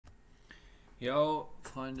Yo,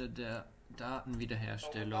 Freunde der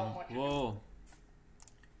Datenwiederherstellung. Wow.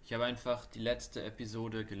 Ich habe einfach die letzte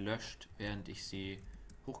Episode gelöscht, während ich sie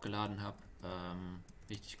hochgeladen habe.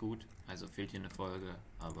 Richtig gut. Also fehlt hier eine Folge,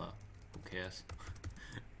 aber who cares.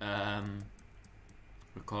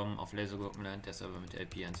 Willkommen auf Lasergurkenland, der Server mit der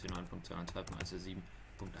IP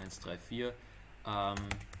 149.212.1.7.134.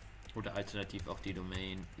 Oder alternativ auch die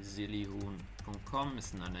Domain sillyhuhn.com,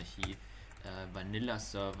 ist ein Anarchie.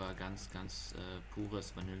 Vanilla-Server, ganz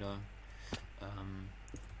pures Vanilla.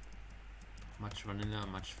 Much Vanilla,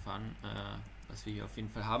 much Fun, was wir hier auf jeden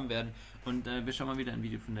Fall haben werden. Und wir schauen mal wieder ein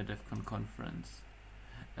Video von der Defcon Conference.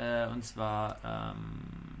 Und zwar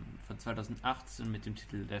von 2018 mit dem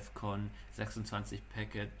Titel Defcon 26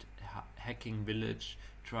 Packet Hacking Village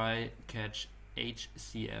Try Catch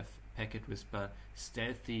HCF PacketWhisper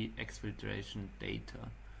Stealthy Exfiltrating Data.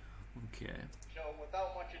 Okay. So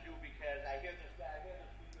without much ado, because I hear this video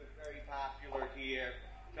is very popular here.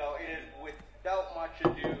 So it is without much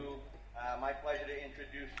ado, my pleasure to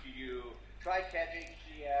introduce to you Try-Catch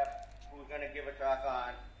HCF, who's going to give a talk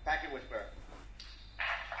on PacketWhisper.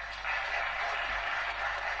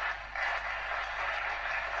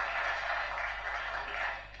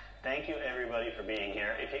 Thank you everybody for being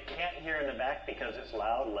here. If you can't hear in the back because it's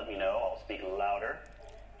loud, let me know. I'll speak louder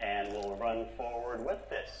and we'll run forward with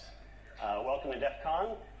this. Welcome to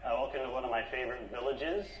Defcon. Welcome to one of my favorite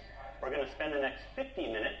villages. We're going to spend the next 50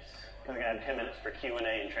 minutes, because we're going to have 10 minutes for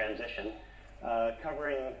Q&A and transition,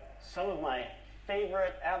 covering some of my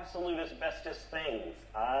favorite, absolutist, bestest things.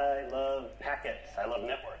 I love packets. I love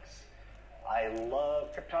networks. I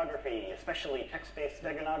love cryptography, especially text-based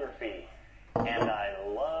steganography. And I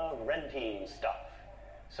love red team stuff.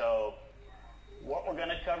 So what we're going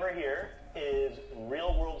to cover here is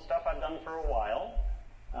real-world stuff I've done for a while.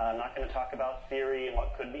 I'm not going to talk about theory and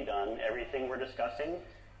what could be done. Everything we're discussing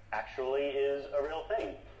actually is a real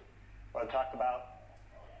thing. We're going to talk about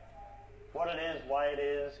what it is, why it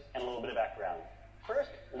is, and a little bit of background.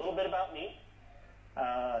 First, a little bit about me.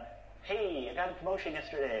 Hey, I got a promotion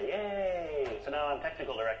yesterday. Yay! So now I'm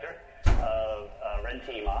technical director of Red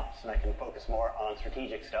Team Ops, and I can focus more on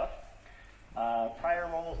strategic stuff. Prior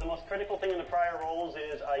roles, the most critical thing in the prior roles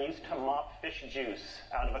is I used to mop fish juice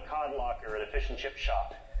out of a cod locker at a fish and chip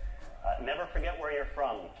shop. Never forget where you're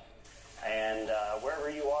from. And wherever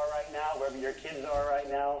you are right now, wherever your kids are right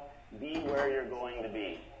now, be where you're going to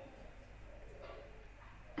be.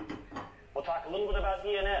 We'll talk a little bit about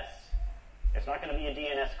DNS. It's not going to be a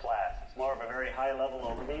DNS class. It's more of a very high-level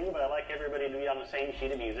overview, but I like everybody to be on the same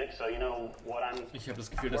sheet of music, so you know what I'm... Ich habe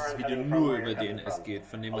das Gefühl, dass das Video nur über DNS geht,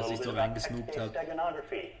 von dem, was ich so reingesnoopt habe. Then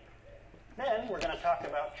we're going to talk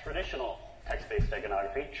about traditional text-based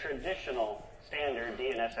steganography, traditional standard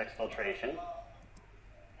DNS exfiltration,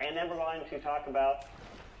 and then we're going to talk about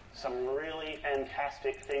some really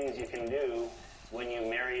fantastic things you can do when you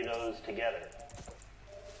marry those together.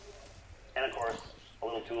 And of course, a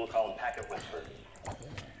little tool called PacketWhisper.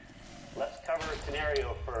 Let's cover a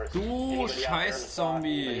scenario first. Du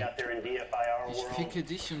Scheiß-Zombie! Ich ficke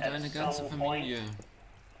dich und deine ganze Familie.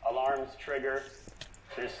 Alarms trigger.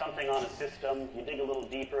 There's something on a system. You dig a little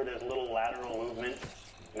deeper, there's a little lateral movement.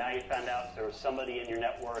 Now you found out there was somebody in your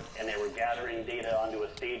network and they were gathering data onto a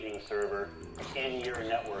staging server in your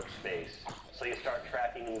network space. So you start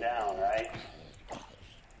tracking them down, right?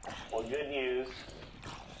 Well, good news.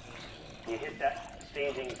 You hit that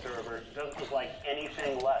staging server, doesn't look like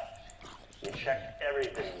anything left. You checked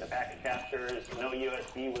everything. The packet captures, no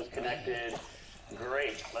USB was connected.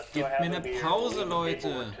 Great. Let's go have a beer. Pause, Leute.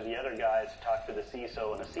 To the other guys, talk to the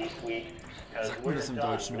CISO and the C-suite, because we're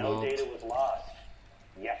done. No data was lost.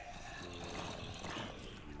 Yes.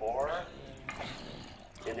 Or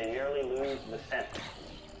did they merely lose the scent?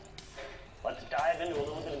 Let's dive into a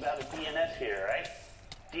little bit about DNS here, right?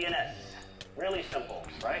 DNS. Really simple,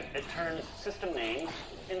 right? It turns system names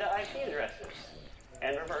into IP addresses.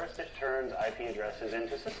 And reverse, it turns IP addresses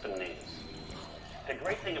into system names. The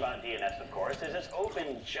great thing about DNS, of course, is it's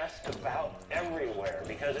open just about everywhere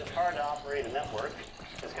because it's hard to operate a network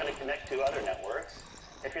that's going to connect to other networks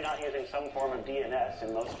if you're not using some form of DNS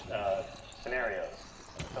in most scenarios.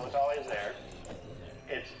 So it's always there.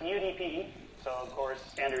 It's UDP, so of course,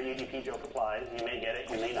 standard UDP joke applies. You may get it,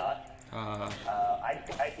 you may not.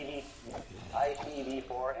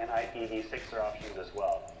 IPv4 and IPv6 are options as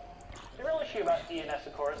well. The real issue about DNS,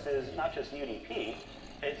 of course, is not just UDP,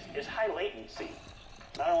 it's high latency.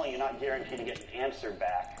 Not only are you not guaranteed to get an answer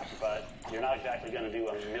back, but you're not exactly going to do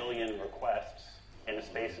 1 million requests in the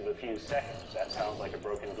space of a few seconds. That sounds like a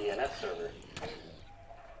broken DNS server.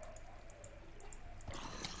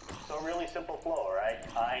 So a really simple flow, right?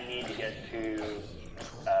 I need to get to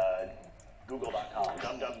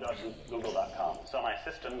www.google.com. So my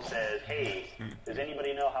system says, hey, does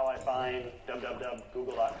anybody know how I find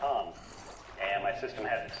www.google.com? And my system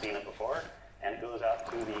hasn't seen it before, and it goes out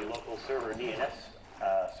to the local server DNS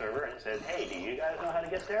server and it says, hey, do you guys know how to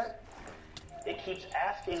get there? It keeps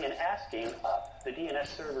asking and asking up. The DNS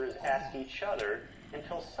servers ask each other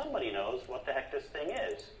until somebody knows what the heck this thing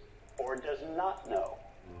is, or does not know.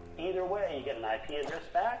 Either way, you get an IP address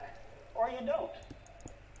back, or you don't.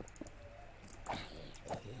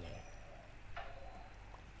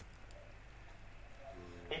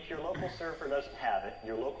 If your local server doesn't have it,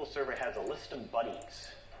 your local server has a list of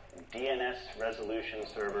buddies. DNS resolution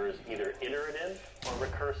servers, either iterative or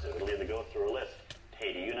recursive. It'll either go through a list.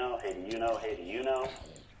 Hey, do you know? Hey, do you know? Hey, do you know?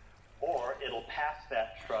 Or it'll pass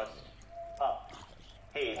that trust up.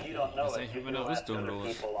 Hey, if you don't know it, you can ask other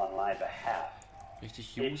people on my behalf. Richtig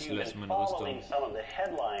If you've useless, been meine following Rüstung. some of the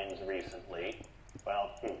headlines recently,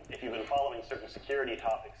 well, if you've been following certain security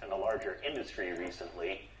topics in the larger industry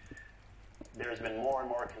recently, there's been more and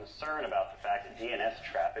more concern about the fact that DNS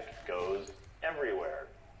traffic goes everywhere.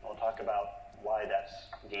 We'll talk about why that's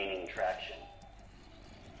gaining traction.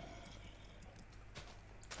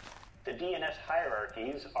 The DNS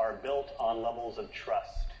hierarchies are built on levels of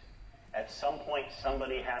trust. At some point,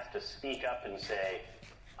 somebody has to speak up and say,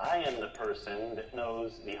 I am the person that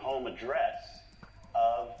knows the home address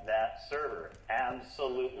of that server.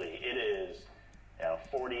 Absolutely. It is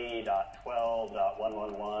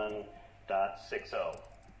 40.12.111.60.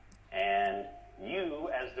 And you,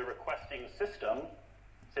 as the requesting system,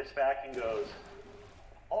 sits back and goes,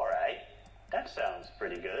 all right, that sounds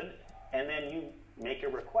pretty good. And then you make a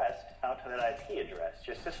request out to that IP address.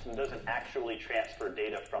 Your system doesn't actually transfer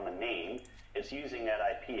data from a name. It's using that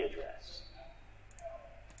IP address.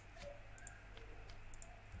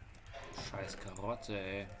 Scheiß Karotte,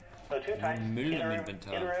 ey. So two types, Müll im iterative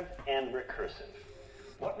Inventar. and recursive.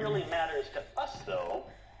 What really matters to us, though,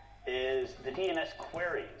 is the DNS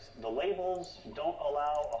queries. The labels don't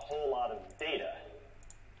allow a whole lot of data.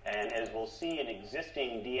 And as we'll see in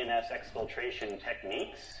existing DNS exfiltration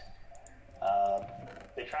techniques,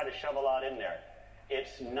 they try to shove a lot in there.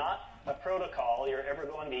 It's not a protocol you're ever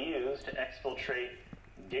going to use to exfiltrate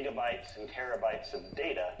gigabytes and terabytes of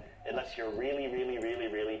data unless you're really, really, really,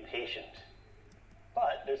 really patient.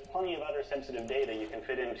 But there's plenty of other sensitive data you can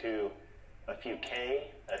fit into a few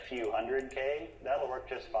K, a few 100K. That'll work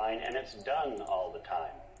just fine, and it's done all the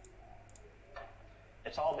time.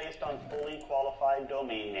 It's all based on fully qualified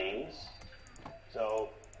domain names. So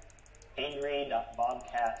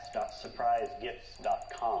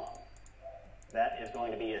angry.bobcats.surprisegifts.com. That is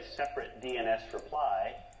going to be a separate DNS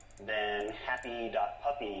reply than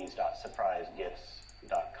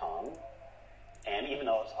happy.puppies.surprisegifts.com. And even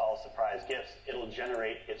though it's all surprise gifts, it'll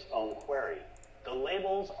generate its own query. The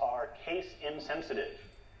labels are case insensitive.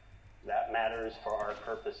 That matters for our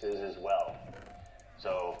purposes as well.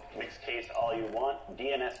 So mix case all you want.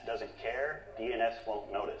 DNS doesn't care. DNS won't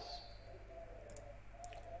notice.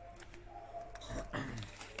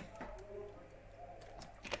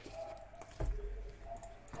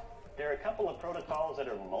 There are a couple of protocols that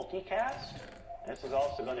are multicast. This is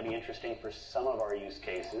also going to be interesting for some of our use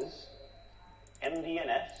cases.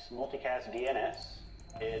 MDNS, multicast DNS,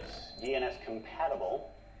 it's DNS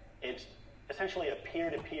compatible. It's essentially a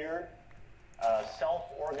peer-to-peer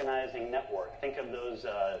self-organizing network. Think of those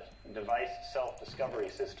device self-discovery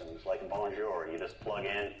systems like Bonjour. You just plug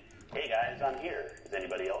in, hey guys, I'm here. Is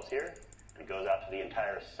anybody else here? And it goes out to the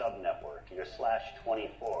entire sub-network. Your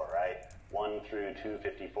 /24, right? 1 through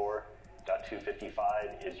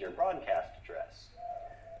 254.255 is your broadcast address.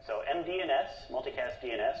 So MDNS, multicast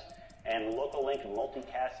DNS, and local link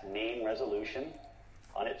multicast name resolution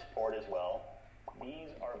on its port as well. These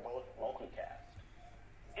are both multicast.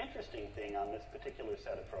 Interesting thing on this particular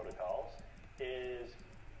set of protocols is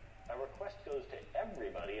a request goes to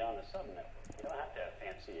everybody on the subnetwork. You don't have to have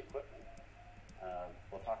fancy equipment.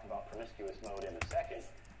 We'll talk about promiscuous mode in a second,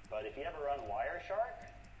 but if you ever run Wireshark,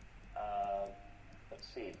 let's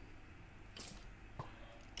see.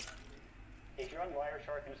 If you run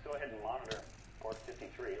Wireshark, and just go ahead and monitor port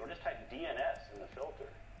 53, or just type DNS in the filter,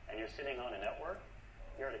 and you're sitting on a network,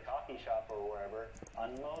 you're at a coffee shop or wherever,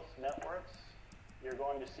 on most networks, you're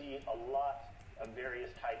going to see a lot of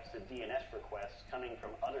various types of DNS requests coming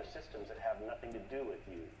from other systems that have nothing to do with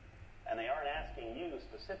you. And they aren't asking you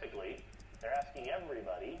specifically, they're asking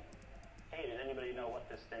everybody, hey, does anybody know what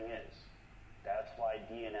this thing is? That's why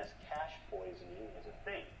DNS cache poisoning is a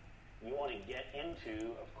thing. You want to get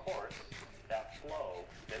into, of course, that flow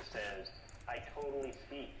that says, I totally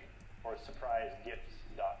speak for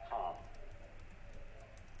surprisegifts.com.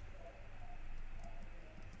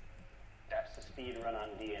 That's the speak C to run on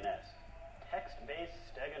DNS. Text-based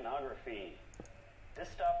steganography. This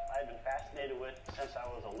stuff I've been fascinated with since I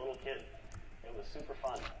was a little kid. It was super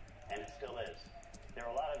fun, and it still is. There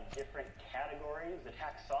are a lot of different categories. The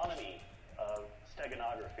taxonomy of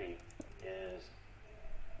steganography is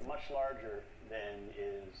much larger than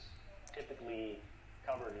is typically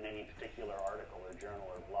covered in any particular article or journal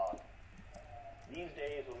or blog. These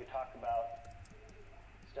days, when we talk about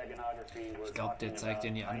steganography, we're talking about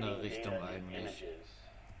in die andere hiding Richtung data in eigentlich. images.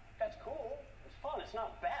 That's cool. It's fun. It's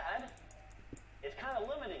not bad. It's kind of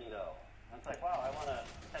limiting, though. It's like, wow, I want to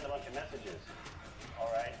send a bunch of messages.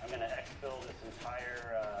 All right, I'm going to exfil this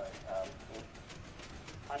entire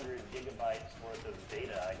 100 gigabytes worth of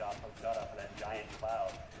data I got off of that giant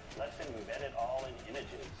cloud. Let's embed it all in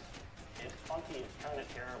images. It's funky. It's kind of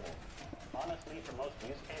terrible. Honestly, for most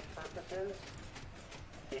use case purposes,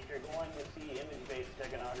 if you're going to see image-based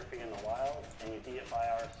steganography in the wild, and you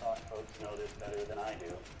DFIR SOC folks know this better than I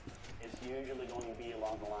do, it's usually going to be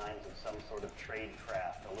along the lines of some sort of trade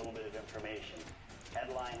craft, a little bit of information.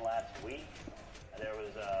 Headline last week, there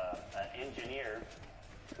was an engineer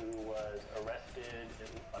who was arrested. It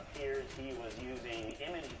appears he was using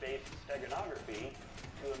image-based steganography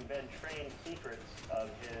to embed trade secrets of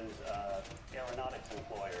his aeronautics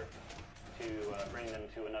employer to bring them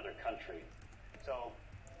to another country. So,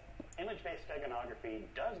 image-based steganography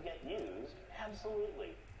does get used,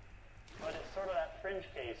 absolutely. But it's sort of that fringe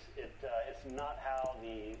case. It's not how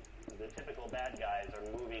the typical bad guys are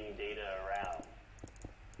moving data around.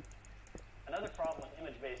 Another problem with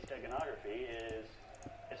image-based steganography is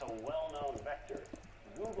it's a well-known vector.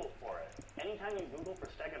 Google for it. Anytime you Google for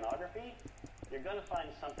steganography, you're going to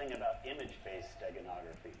find something about image-based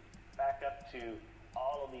steganography. Back up to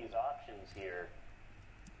all of these options here,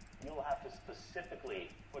 you'll have to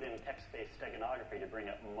specifically put in text-based steganography to bring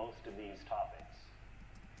up most of these topics.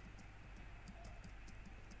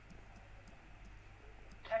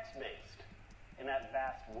 Text-based in that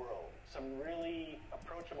vast world. Some really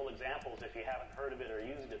approachable examples if you haven't heard of it or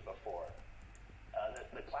used it before.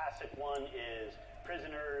 The classic one is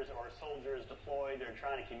prisoners or soldiers deployed. They're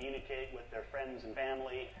trying to communicate with their friends and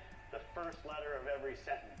family. The first letter of every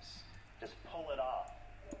sentence, just pull it off,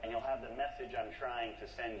 and you'll have the message I'm trying to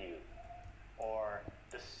send you. Or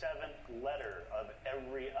the seventh letter of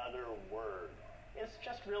every other word. It's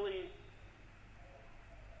just really,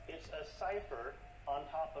 it's a cipher on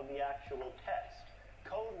top of the actual text.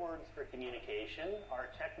 Code words for communication are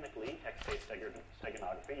technically text-based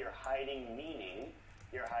steganography. You're hiding meaning,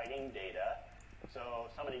 you're hiding data. So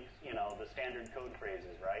somebody, the standard code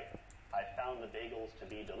phrases, right? I found the bagels to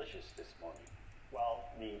be delicious this morning.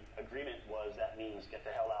 Well, the agreement was that means get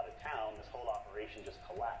the hell out of town. This whole operation just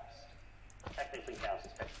collapsed. Technically counts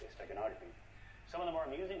as text-based steganography. Some of the more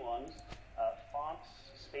amusing ones, fonts,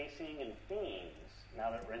 spacing, and themes.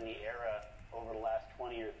 Now that we're in the era over the last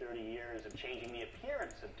 20 or 30 years of changing the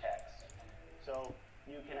appearance of text. So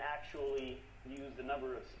you can actually use the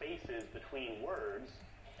number of spaces between words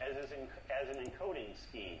as an encoding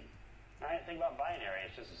scheme. All right, think about binary.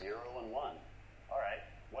 It's just 0 and 1. All right,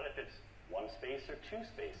 what if it's 1 space or 2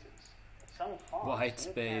 spaces? Some fonts, White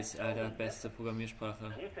Space, Alter, beste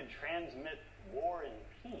Programmiersprache. You could transmit war and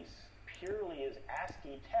peace purely as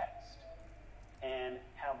ASCII text and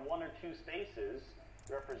have 1 or 2 spaces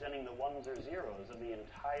representing the 1s or 0s of the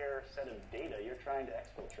entire set of data you're trying to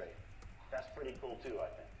exfiltrate. That's pretty cool too, I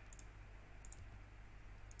think.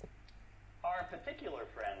 Our particular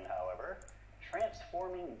friend, however,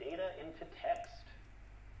 transforming data into text.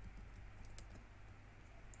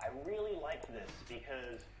 I really like this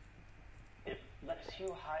because it lets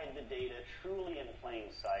you hide the data truly in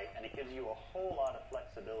plain sight, and it gives you a whole lot of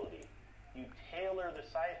flexibility. You tailor the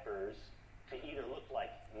ciphers to either look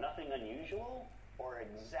like nothing unusual or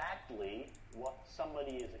exactly what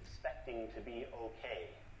somebody is expecting to be okay.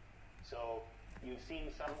 So you've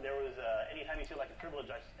seen anytime you see like a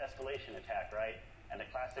privilege escalation attack, right? And the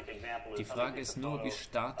classic example is Die Frage ist nur, wie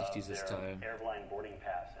starte ich dieses Teil? Airline boarding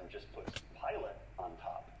pass and just puts pilot on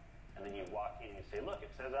top. And then you walk in and you say, look,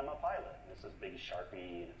 it says I'm a pilot. And this is big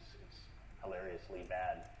Sharpie, and it's hilariously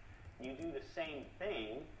bad. You do the same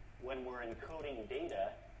thing when we're encoding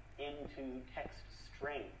data into text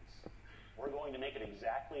strings. We're going to make it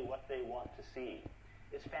exactly what they want to see.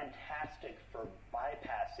 It's fantastic for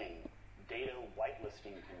bypassing data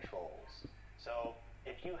whitelisting controls. So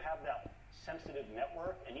if you have that sensitive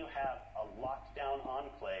network and you have a locked down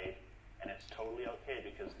enclave, and it's totally okay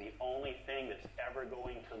because the only thing that's ever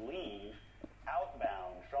going to leave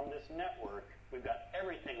outbound from this network, we've got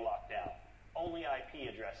everything locked down. Only IP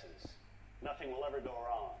addresses. Nothing will ever go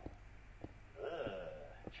wrong.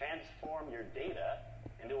 Transform your data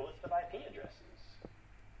into a list of IP addresses.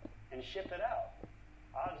 and ship it out.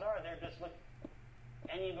 Odds are they're just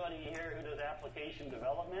anybody here who does application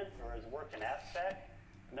development or has worked in AppSpec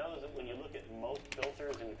knows that when you look at most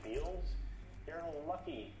filters and fields, you're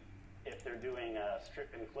lucky if they're doing a strip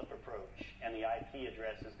and clip approach and the IP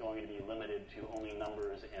address is going to be limited to only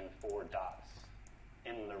numbers and 4 dots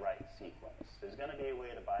in the right sequence. There's going to be a way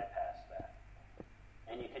to bypass that.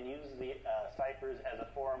 And you can use the ciphers as a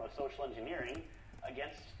form of social engineering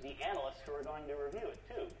against the analysts who are going to review it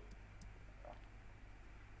too.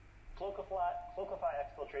 Cloakify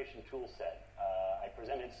exfiltration tool set. I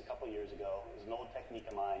presented this a couple years ago. It was an old technique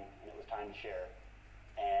of mine, and it was time to share.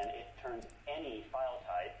 And it turns any file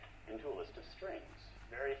type into a list of strings.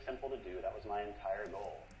 Very simple to do. That was my entire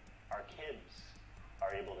goal. Our kids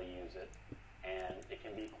are able to use it, and it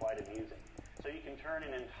can be quite amusing. So you can turn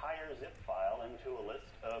an entire zip file into a list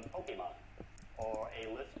of Pokemon, or a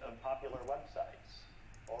list of popular websites,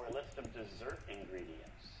 or a list of dessert ingredients.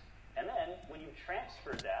 And then, when you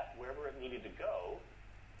transferred that wherever it needed to go,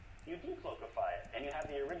 you decloakify it, and you have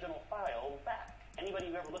the original file back. Anybody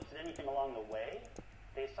who ever looked at anything along the way,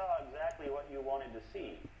 they saw exactly what you wanted to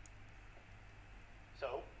see.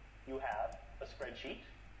 So, you have a spreadsheet.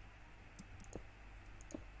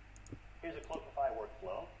 Here's a Cloakify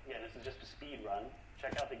workflow. Again, this is just a speed run.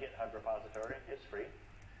 Check out the GitHub repository. It's free.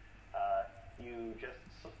 You just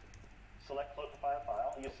select Cloakify a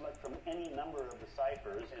file. You select from any number of the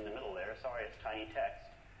ciphers in the middle there. Sorry, it's tiny text.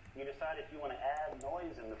 You decide if you want to add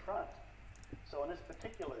noise in the front. So in this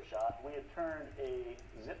particular shot, we had turned a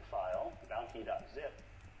zip file, bounty.zip,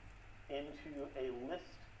 into a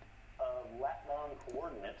list of lat-long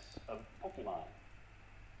coordinates of Pokemon.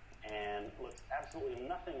 And looks absolutely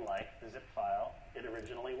nothing like the zip file it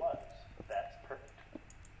originally was. That's perfect.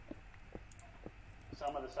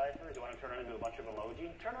 Some of the ciphers, you want to turn it into a bunch of emoji?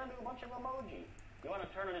 Turn it into a bunch of emoji. You want to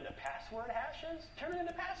turn it into password hashes? Turn it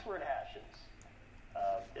into password hashes.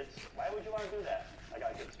 Why would you want to do that? I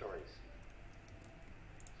got good stories.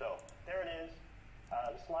 So there it is.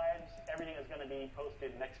 The slides, everything is going to be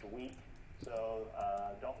posted next week. So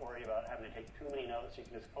don't worry about having to take too many notes. You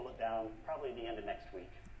can just pull it down probably the end of next week.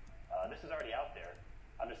 This is already out there.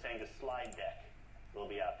 I'm just saying the slide deck will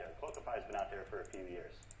be out there. Cloakify's been out there for a few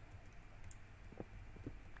years.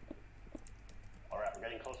 All right, we're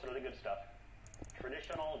getting closer to the good stuff.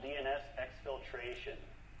 Traditional DNS exfiltration.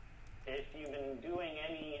 If you've been doing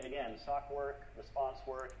any, again, SOC work, response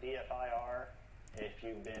work, DFIR, if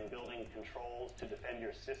you've been building controls to defend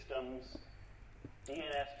your systems,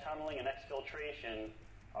 DNS tunneling and exfiltration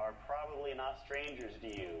are probably not strangers to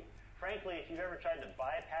you. Frankly, if you've ever tried to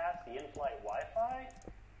bypass the in-flight Wi-Fi,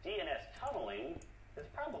 DNS tunneling has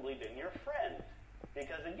probably been your friend.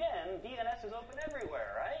 Because again, DNS is open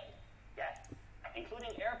everywhere, right? Yeah,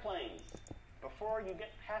 including airplanes. Before you get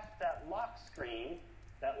past that lock screen,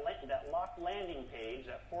 that locked landing page,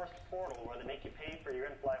 that forced portal where they make you pay for your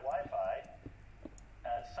in-flight Wi-Fi,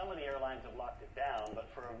 some of the airlines have locked it down, but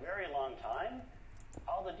for a very long time,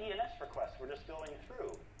 all the DNS requests were just going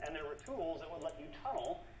through. And there were tools that would let you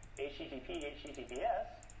tunnel HTTP, HTTPS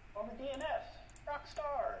over DNS.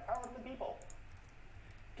 Rockstar, power to the people.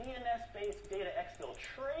 DNS-based data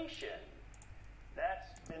exfiltration,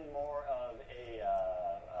 that's been more of a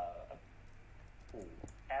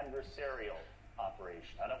adversarial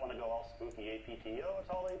operation. I don't want to go all spooky APT. Oh, it's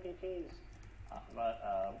all APTs.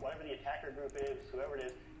 But whatever the attacker group is, whoever it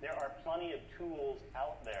is, there are plenty of tools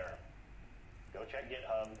out there. Go check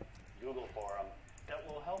GitHub, Google for them, that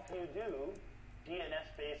will help you do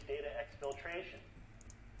DNS-based data exfiltration.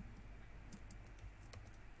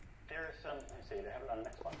 There are some, let's see, they have it on the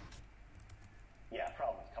next one. Yeah,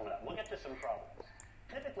 problems coming up. We'll get to some problems.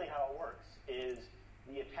 Typically how it works is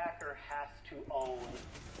the attacker has to own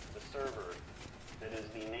the server that is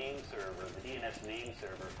the name server, the DNS name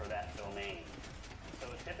server for that domain. So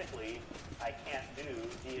typically, I can't do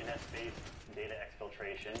DNS-based data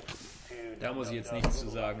exfiltration to Da muss ich jetzt nichts zu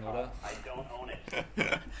sagen, oder? I don't own it.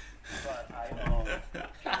 But I own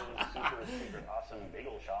super secret awesome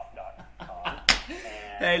bagelshop.com.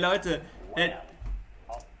 Hey Leute,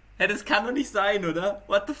 das kann doch nicht sein, oder?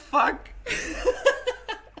 What the fuck?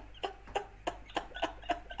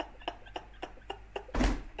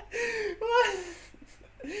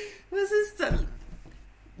 Was ist denn?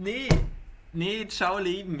 Nee, ciao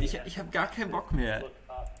Leben. Ich hab gar keinen Bock mehr.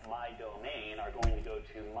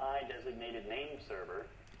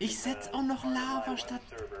 Ich setze auch noch Lava statt.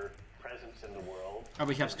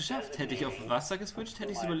 Aber ich hab's geschafft. Hätte ich auf Wasser geswitcht,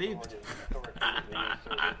 hätte ich's überlebt.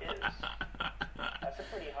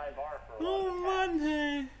 Oh Mann,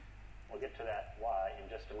 hey.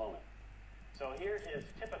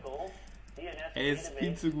 Ey, ist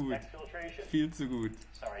viel zu gut. exfiltration? Viel zu gut.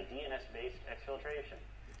 Sorry, DNS-based exfiltration.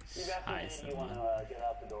 You've got the Scheiße, you want to Mann. get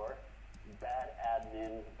out the door. Bad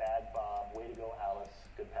admin, bad Bob, way to go Alice,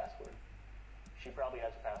 good password. She probably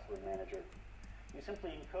has a password manager. You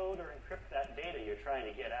simply encode or encrypt that data you're trying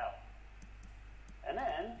to get out. And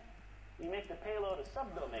then you make the payload a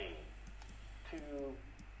subdomain to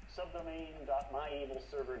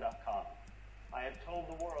subdomain.myevilserver.com. I have told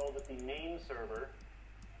the world that the name server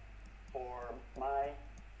for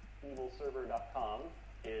myevilserver.com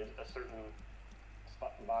is a certain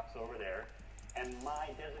box over there, and my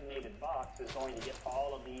designated box is going to get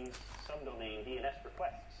all of these subdomain DNS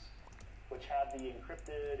requests, which have the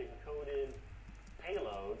encrypted, encoded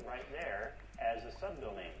payload right there as a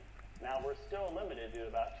subdomain. Now we're still limited to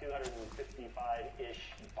about 255-ish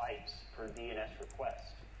bytes per DNS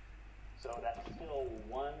request. So that's still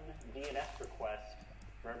one DNS request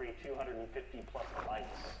for every 250 plus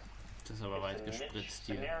bytes. Das ist aber weit It's a niche gespritzt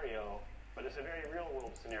hier. scenario, but it's a very real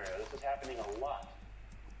world scenario. This is happening a lot.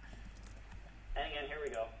 And again, here we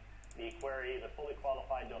go. The query, the fully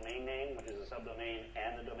qualified domain name, which is a subdomain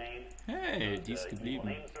and the domain. Hey, the die ist geblieben.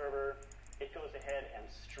 name server. It goes ahead and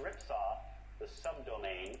strips off the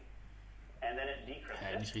subdomain, and then it decrypts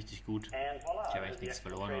Ja, nicht it. richtig gut. And voila, Ich habe there's echt the nichts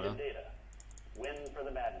verloren, exfiltrated oder? data. Win for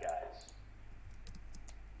the bad guys.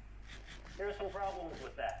 Here are some problems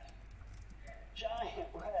with that. Giant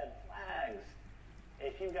red flags.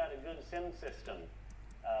 If you've got a good SIM system,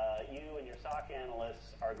 you and your SOC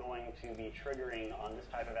analysts are going to be triggering on this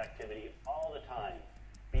type of activity all the time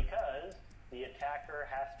because the attacker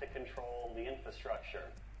has to control the infrastructure.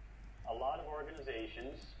 A lot of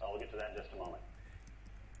organizations, I'll get to that in just a moment.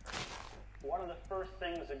 One of the first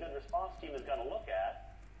things a good response team is going to look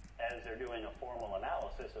at as they're doing a formal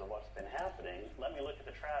analysis of what's been happening, let me look at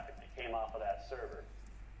the traffic that came off of that server.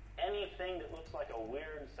 Anything that looks like a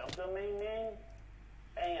weird subdomain name,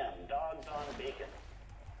 bam, dogs on bacon.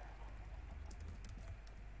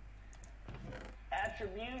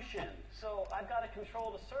 Attribution. So I've got to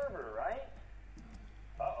control the server, right?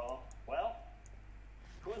 Uh-oh. Well,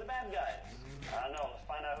 who are the bad guys? I don't know. Let's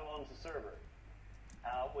find out who owns the server.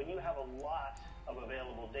 When you have a lot of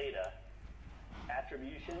available data,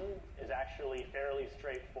 attribution is actually fairly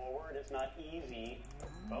straightforward. It's not easy,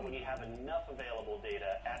 but when you have enough available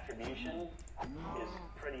data, attribution is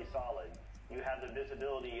pretty solid. You have the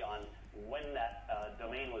visibility on when that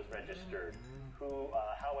domain was registered,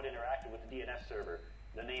 how it interacted with the DNS server,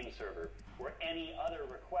 the name server, or any other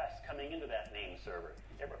requests coming into that name server.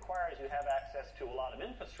 It requires you have access to a lot of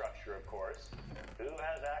infrastructure, of course. Who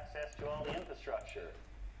has access to all the infrastructure?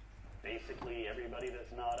 Basically, everybody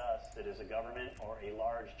that's not us, that is a government or a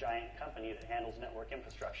large giant company that handles network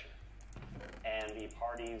infrastructure. And the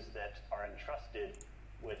parties that are entrusted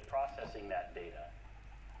with processing that data.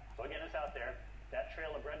 So again, it's out there. That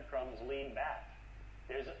trail of breadcrumbs lead back.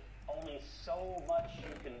 There's only so much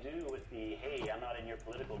you can do with the, hey, I'm not in your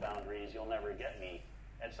political boundaries, you'll never get me.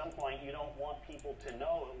 At some point, you don't want people to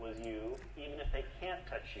know it was you, even if they can't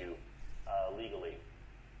touch you legally.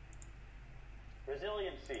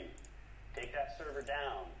 Resiliency. Take that server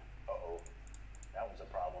down. Uh-oh, that was a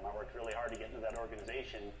problem. I worked really hard to get into that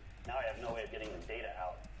organization. Now I have no way of getting the data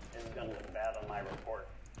out. This is going to look bad on my report.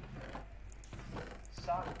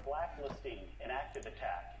 SOC blacklisting, an active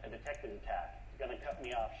attack, a detected attack. It's going to cut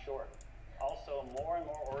me off short. Also, more and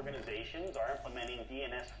more organizations are implementing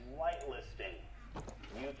DNS whitelisting.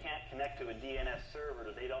 You can't connect to a DNS server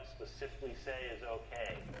that they don't specifically say is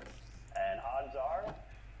okay. And odds are,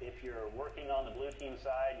 if you're working on the blue team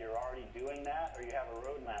side, you're already doing that, or you have a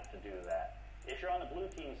roadmap to do that. If you're on the blue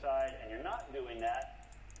team side and you're not doing that,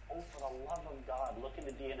 oh, for the love of God, look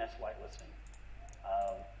into DNS whitelisting.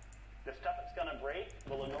 The stuff that's going to break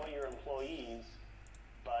will annoy your employees,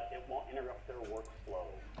 but it won't interrupt their workflow,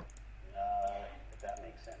 if that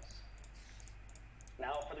makes sense.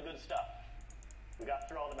 Now for the good stuff. We got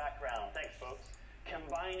through all the background. Thanks, folks.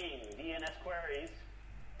 Combining DNS queries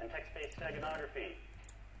and text-based steganography.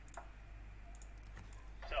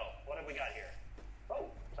 So, what have we got here? Oh,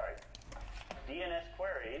 sorry. DNS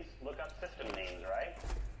queries look up system names, right?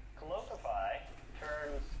 Colloquify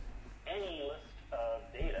turns any list of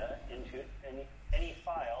data into any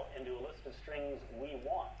file into a list of strings we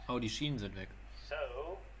want. Oh, die Schienen sind weg.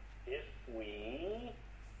 So, if we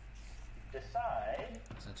decide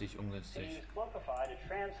Das ist natürlich to ungünstig. use Colloquify to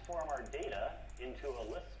transform our data into a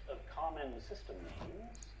list of common system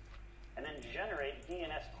names, and then generate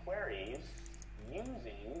DNS queries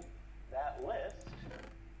using that list,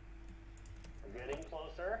 we're getting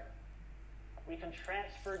closer. We can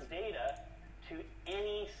transfer data to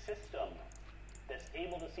any system that's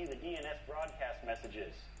able to see the DNS broadcast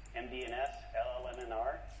messages, MDNS,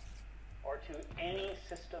 LLMNR, or to any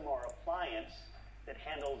system or appliance that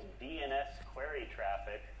handles DNS query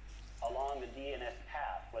traffic along the DNS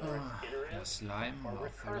path, whether it's iterative Slime or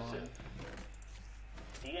recursive.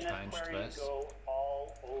 DNS queries go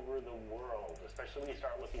all over the world, especially when you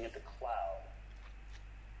start looking at the cloud.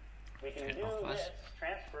 We can do this,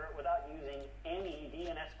 transfer it without using any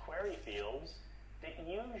DNS query fields that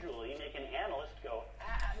usually make an analyst go,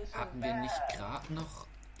 this is Hatten wir nicht gerade noch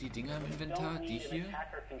die Dinger im Inventar, die hier?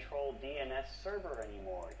 Attacker-controlled DNS server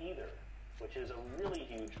anymore either, which is a really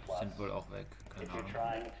huge plus. Sind wohl auch weg, keine if you're Ahnung.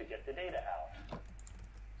 trying to get the data out.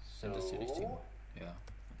 Sind das die richtigen? Ja.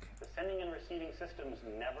 The sending and receiving systems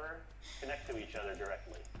never connect to each other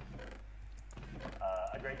directly.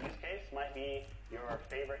 A great use case might be your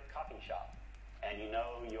favorite coffee shop, and you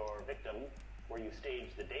know your victim, where you stage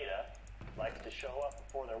the data, likes to show up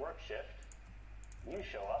before their work shift. You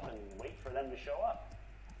show up and wait for them to show up.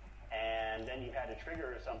 And then you've had a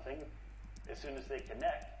trigger or something. As soon as they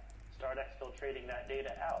connect, start exfiltrating that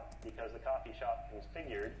data out, because the coffee shop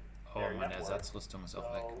configured their meine network, Ersatzrüstung ist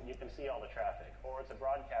auch weg. so you can see all the traffic. Or it's a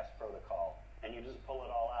broadcast protocol, and you just pull it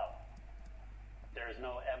all out. There is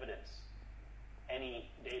no evidence any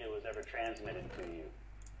data was ever transmitted to you.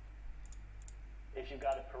 If you've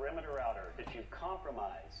got a perimeter router that you've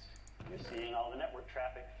compromised, you're seeing all the network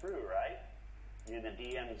traffic through, right? Using a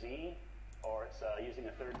DMZ, or it's using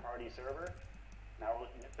a third-party server. Now we're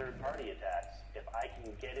looking at third-party attacks. If I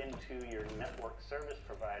can get into your network service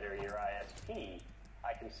provider, your ISP,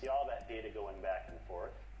 I can see all that data going back and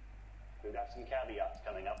forth. We've got some caveats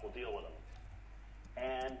coming up. We'll deal with them.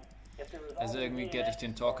 And if there is Also irgendwie get ich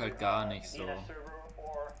den Talk halt gar nicht so. DNS server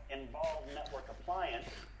or involved network appliance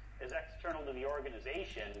is external to the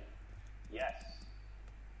organization, yes.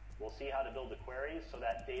 We'll see how to build the queries so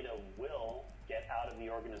that data will get out of the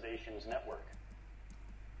organization's network.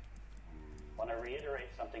 I want to reiterate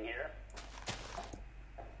something here.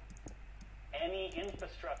 Any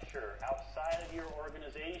infrastructure outside of your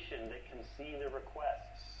organization that can see the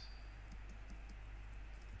requests.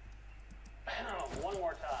 One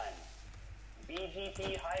more time.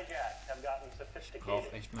 BGP hijacks have gotten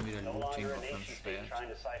sophisticated. Echt mal wieder No Looting longer a auf meinem nation state Schwert. trying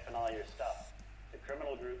to siphon all your stuff. The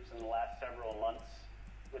criminal groups in the last several months,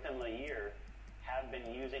 within a year, have been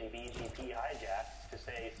using BGP hijacks to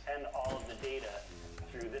say, send all of the data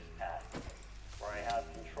through this path, where I have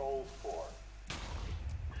controls for.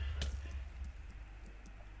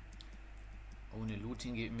 Ohne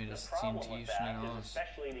Looting geht mir das The problem TNT with that schnell is, aus.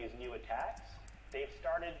 especially these new attacks, they've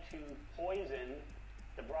started to poison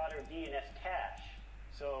the broader DNS cache.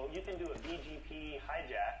 So you can do a BGP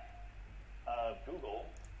hijack of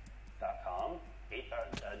Google.com,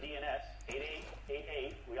 DNS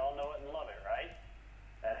 8888. We all know it and love it, right?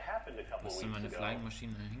 That happened a couple Was weeks sind meine ago. Flying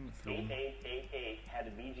Maschinen hingeflogen? 8888 had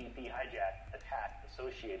a BGP hijack attack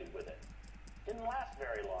associated with it. Didn't last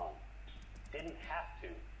very long. Didn't have to.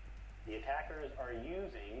 The attackers are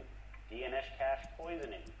using DNS cache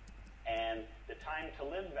poisoning, and the time to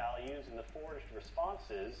live values in the forged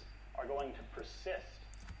responses are going to persist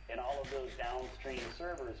in all of those downstream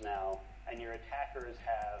servers now, and your attackers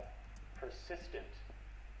have persistent,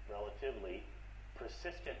 relatively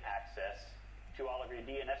persistent access to all of your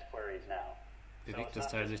DNS queries now. So Bewegt it's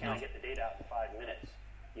das not Teil just sich can I noch? get the data out in 5 minutes.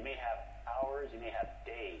 You may have hours, you may have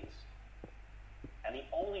days. And the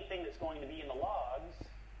only thing that's going to be in the logs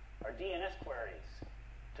are DNS queries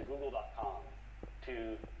to Google.com,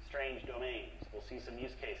 to strange domains. We'll see some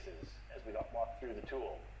use cases as we walk through the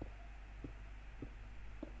tool.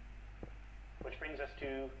 Which brings us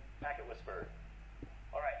to PacketWhisper.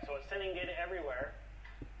 All right, so it's sending data everywhere.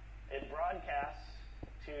 It broadcasts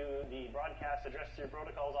to the broadcast addressed through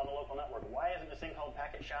protocols on the local network. Why isn't this thing called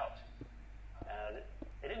Packet Shout?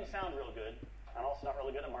 It didn't sound real good. I'm also not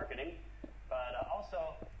really good at marketing. But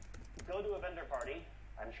also, go to a vendor party.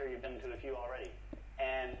 I'm sure you've been to a few already.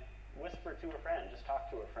 And whisper to a friend. Just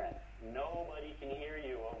talk to a friend. Nobody can hear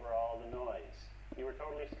you over all the noise. You were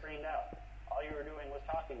totally screened out. All you were doing was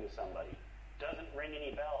talking to somebody. Doesn't ring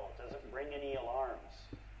any bells. Doesn't ring any alarms.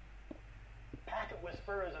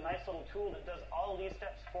 PacketWhisper is a nice little tool that does all these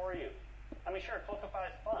steps for you. I mean, sure, Cloakify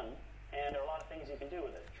is fun, and there are a lot of things you can do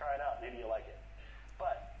with it. Try it out. Maybe you like it.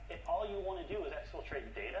 But if all you want to do is exfiltrate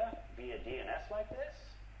data via DNS like this,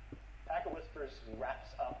 PacketWhisper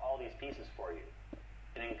wraps up all these pieces for you.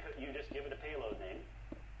 You just give it a payload name.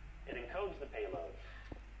 It encodes the payload.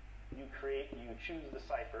 You choose the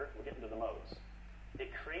cipher. We'll get into the modes.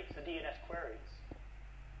 It creates the DNS queries.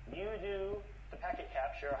 You do the packet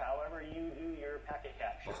capture however you do your packet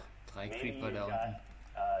capture. 3 Maybe Creeper you've da got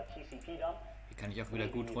unten. TCP dump. Hier kann ich auch wieder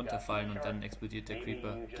gut runterfallen und dann explodiert der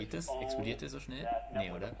Creeper. Geht das? Explodiert der so schnell?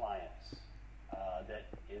 Nee, oder? That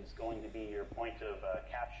is going to be your point of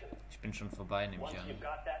capture. Ich bin schon vorbei, nehme ich Once an. you've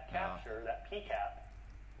got that capture, that PCAP,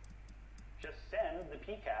 just send the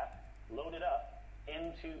PCAP, load it up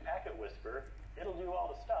into PacketWhisper. It'll do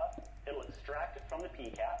all the stuff. It'll extract it from the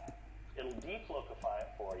PCAP. It'll decloakify it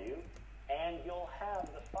for you, and you'll have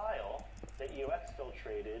the file that you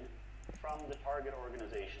exfiltrated from the target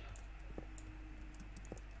organization.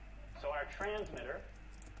 So our transmitter,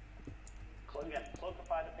 again,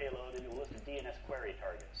 cloakify the payload into a list of DNS query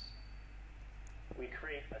targets. We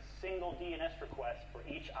create a single DNS request for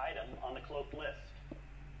each item on the cloaked list.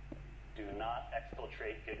 Do not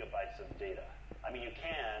exfiltrate gigabytes of data. I mean, you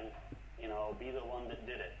can, be the one that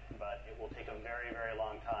did it, but it will take a very, very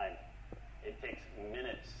long time. It takes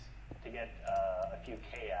minutes to get a few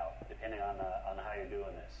K out, depending on how you're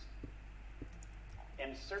doing this.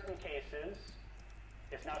 In certain cases,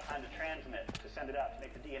 it's now time to transmit, to send it out, to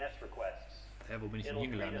make the DNS requests. Wo bin ich denn hier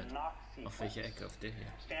gelandet? Auf welcher Ecke? Auf der hier?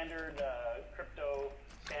 Standard crypto,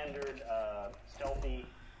 standard stealthy.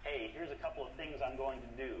 Hey, here's a couple of things I'm going to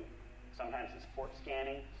do. Sometimes it's port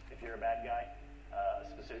scanning, if you're a bad guy, a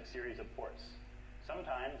specific series of ports.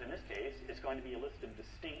 Sometimes, in this case, it's going to be a list of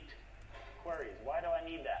distinct queries. Why do I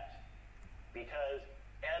need that? Because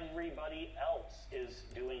everybody else is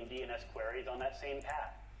doing DNS queries on that same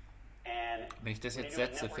path. And wenn ich das jetzt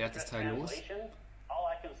setze, fährt das Teil los? All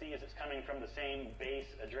I can see is it's coming from the same base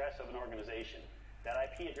address of an organization. That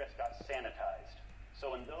IP address got sanitized.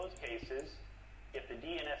 So in those cases, if the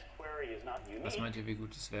DNS query is not unique, was meint ihr, wie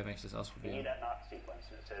gut es wäre, wenn ich das you ausprobiere? need that knock sequence,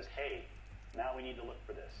 and it says, hey, now we need to look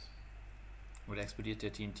for this. Oder explodiert der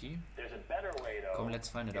TNT? There's a better way, though. Komm, let's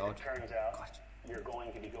find it if out. It turns out Gott. you're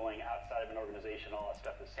going to be going outside of an organization, all that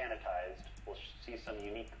stuff is sanitized. We'll see some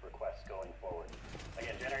unique requests going forward.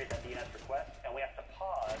 Again, generate that DNS request, and we have to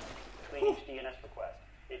pause between each DNS request.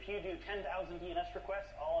 If you do 10,000 DNS requests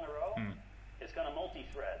all in a row, it's going to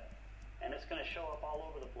multi-thread, and it's going to show up all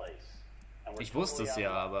over the place. And we're Ich wusste es totally ja,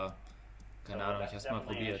 out of aber keine Ahnung, ich habe es mal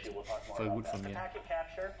probiert. Voll gut von mir. Packet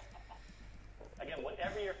capture. Again,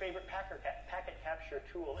 whatever your favorite packet capture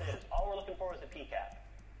tool is, all we're looking for is a PCAP.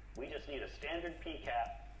 We just need a standard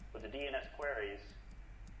PCAP with the DNS queries,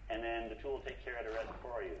 and then the tool will take care of the rest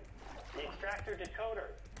for you. The extractor decoder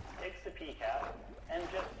takes the PCAP and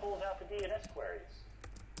just pulls out the DNS queries.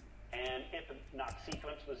 And if a knock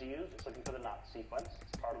sequence was used, it's looking for the knock sequence.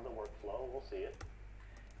 It's part of the workflow. We'll see it.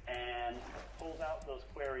 And pulls out those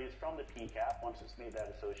queries from the PCAP once it's made that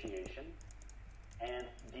association and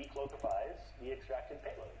decloakifies the extracted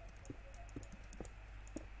payload.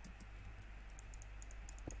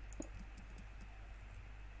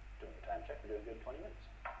 Doing a time check. We're doing good 20 minutes.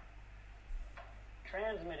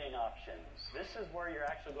 Transmitting options. This is where you're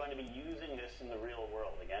actually going to be using this in the real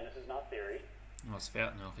world. Again, this is not theory. Was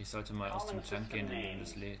fährt noch? Ich sollte mal aus dem Junk gehen, in dem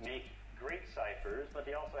das lädt. Make great ciphers, but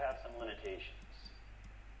they also have some limitations.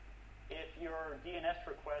 If your DNS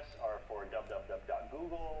requests are for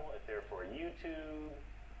www.google, if they're for YouTube,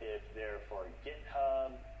 if they're for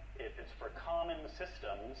GitHub, if it's for common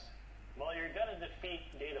systems, well, you're going to defeat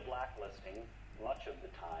data blacklisting much of the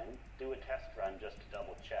time. Do a test run just to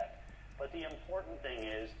double check. But the important thing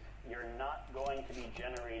is you're not going to be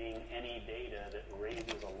generating any data that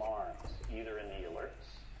raises alarms, either in the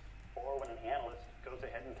alerts or when an analyst goes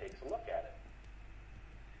ahead and takes a look at it.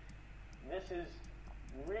 This is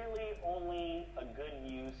really only a good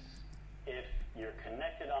use if you're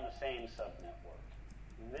connected on the same subnetwork.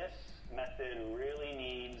 This method really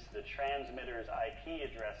needs the transmitter's IP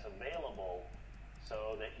address available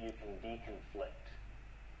so that you can deconflict.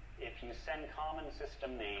 If you send common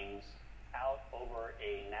system names out over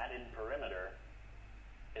a natted perimeter,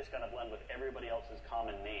 it's going to blend with everybody else's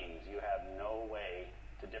common names. You have no way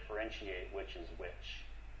to differentiate which is which.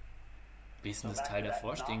 Wie ist denn das Teil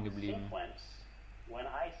davor stehen geblieben? When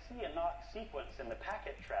I see a knock sequence in the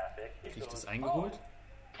packet traffic, it Krieg ich goes, das eingeholt?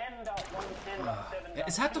 10.1, 10.7. Ja,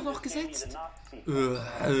 es hat doch noch gesetzt.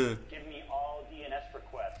 Give me all DNS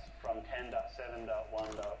requests from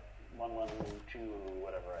 10.7.1.112,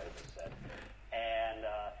 whatever I just said. And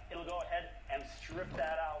it'll go ahead and strip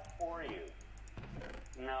that out for you.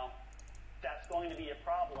 Now, that's going to be a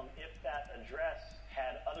problem if that address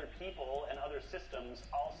had other people and other systems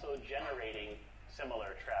also generating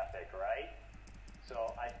similar traffic, right?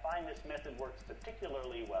 So I find this method works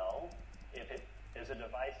particularly well if it is a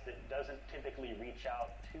device that doesn't typically reach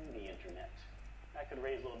out to the internet. That could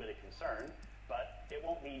raise a little bit of concern, but it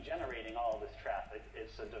won't be generating all of this traffic.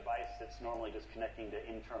 It's a device that's normally just connecting to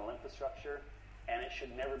internal infrastructure, and it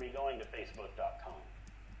should never be going to Facebook.com.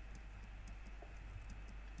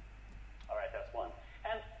 All right, that's one.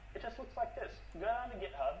 And it just looks like this. Go down to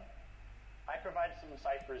GitHub. I provide some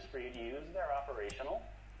ciphers for you to use. They're operational.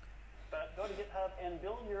 GitHub and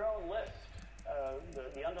build your own list.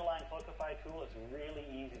 The underlying Cloakify tool is really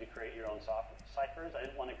easy to create your own ciphers. I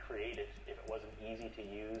didn't want to create it if it wasn't easy to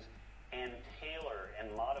use and tailor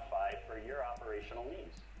and modify for your operational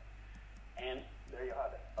needs. And there you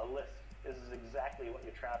have it, a list. This is exactly what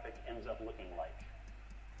your traffic ends up looking like.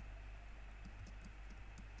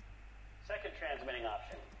 Second transmitting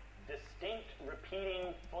option, distinct,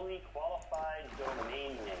 repeating, fully qualified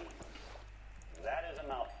domain names. That is a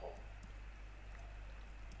mouthful.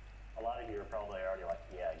 A lot of you are probably already like,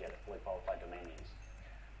 yeah, I get it, fully qualified domain names.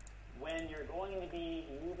 When you're going to be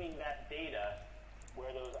moving that data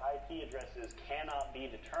where those IP addresses cannot be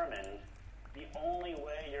determined, the only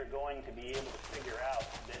way you're going to be able to figure out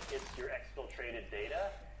that it's your exfiltrated data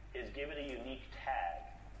is give it a unique tag.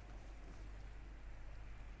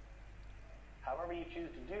 However you choose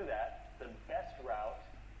to do that, the best route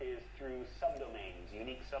is through subdomains,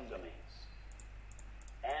 unique subdomains.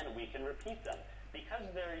 And we can repeat them. Because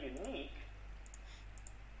they're unique,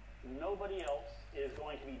 nobody else is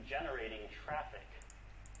going to be generating traffic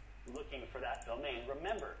looking for that domain.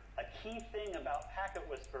 Remember, a key thing about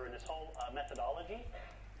PacketWhisper and this whole methodology,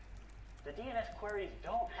 the DNS queries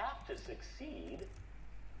don't have to succeed.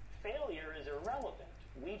 Failure is irrelevant.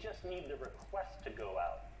 We just need the request to go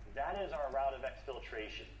out. That is our route of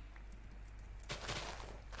exfiltration.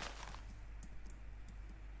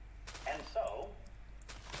 And so,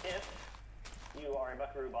 if you are a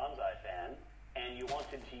Buckaroo Banzai fan and you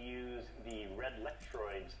wanted to use the Red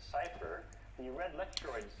Lectroids cipher, the Red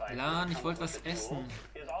Lectroid cipher ich wollte was essen.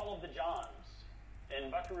 Is all of the Johns. In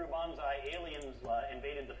Buckaroo Banzai, aliens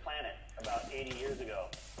invaded the planet about 80 years ago,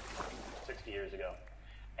 60 years ago.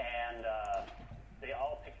 And they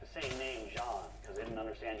all picked the same name, John, because they didn't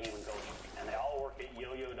understand human culture. And they all work at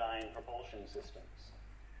Yo-Yo-Dyne propulsion systems.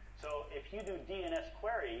 So if you do DNS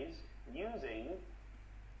queries using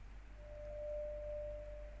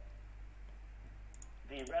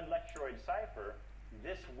the Red Lectroid cipher,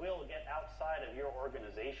 this will get outside of your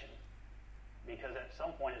organization, because at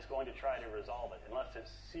some point it's going to try to resolve it, unless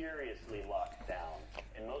it's seriously locked down.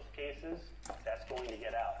 In most cases, that's going to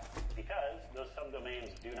get out, because those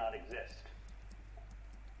subdomains do not exist.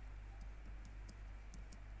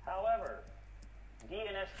 However,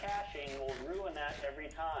 DNS caching will ruin that every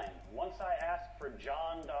time. Once I ask for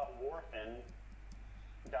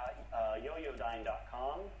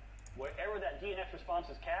john.warfen.yoyodyne.com, wherever that DNS response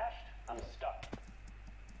is cached, I'm stuck.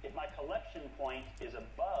 If my collection point is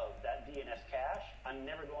above that DNS cache, I'm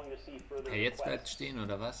never going to see further Okay, jetzt bleibt requests. stehen,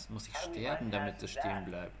 oder was? Muss ich sterben, damit es stehen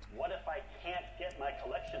bleibt? What if I can't get my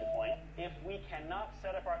collection point? If we cannot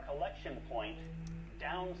set up our collection point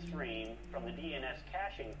downstream from the DNS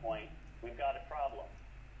caching point, we've got a problem.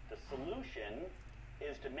 The solution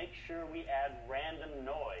is to make sure we add random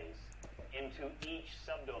noise into each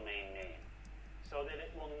subdomain name so that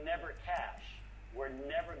it will never cache. We're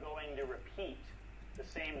never going to repeat the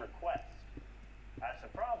same request. That's a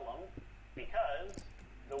problem because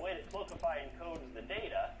the way that Cloakify encodes the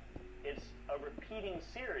data, it's a repeating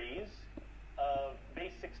series of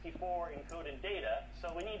base 64 encoded data,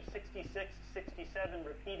 so we need 66, 67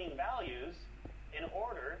 repeating values in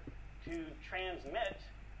order to transmit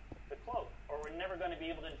the cloak, or we're never going to be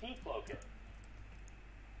able to decloak it.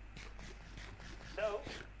 So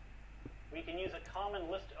we can use a common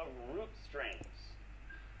list of root strings,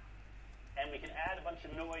 and we can add a bunch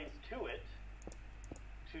of noise to it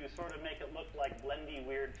to sort of make it look like blendy,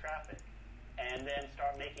 weird traffic, and then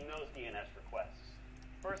start making those DNS requests.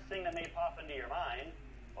 First thing that may pop into your mind,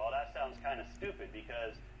 well, that sounds kind of stupid,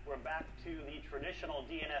 because we're back to the traditional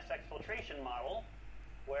DNS exfiltration model,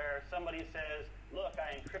 where somebody says, look,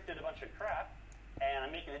 I encrypted a bunch of crap, and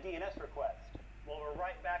I'm making a DNS request. Well, we're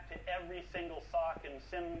right back to every single SOC and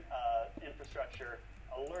SIM infrastructure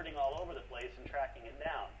alerting all over the place and tracking it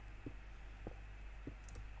down.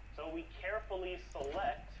 So we carefully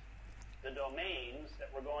select the domains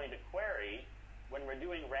that we're going to query when we're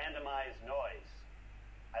doing randomized noise.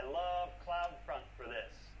 I love CloudFront for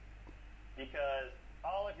this, because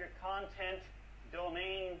all of your content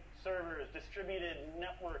domain servers, distributed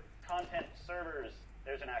network content servers,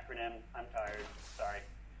 there's an acronym, I'm tired, sorry.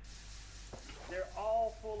 They're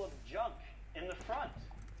all full of junk in the front,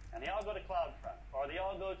 and they all go to CloudFront, or they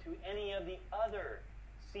all go to any of the other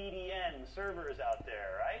CDN servers out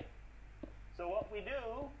there, right? So what we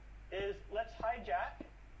do is let's hijack.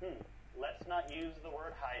 Let's not use the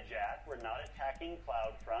word hijack. We're not attacking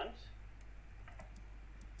CloudFront.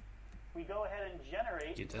 We go ahead and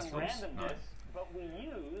generate some randomness, but we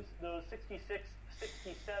use those 66,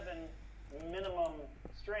 67 minimum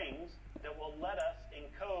strings that will let us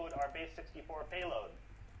encode our base 64 payload.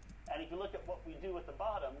 And if you look at what we do at the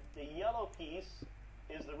bottom, the yellow piece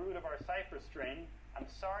is the root of our cipher string. I'm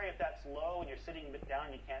sorry if that's low and you're sitting a bit down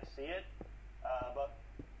and you can't see it, but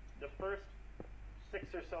the first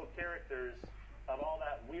 6 or so characters of all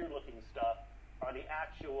that weird-looking stuff are the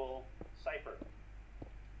actual cipher.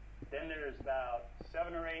 Then there's about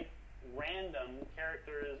 7 or 8 random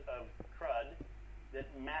characters of CRUD that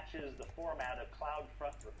matches the format of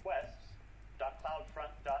CloudFront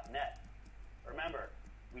requests.cloudfront.net. Remember,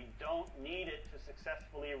 we don't need it to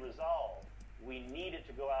successfully resolve. We need it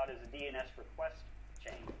to go out as a DNS request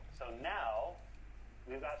chain. So now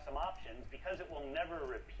we've got some options. Because it will never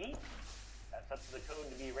repeat, that's up to the code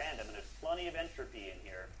to be random, and there's plenty of entropy in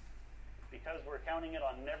here. Because we're counting it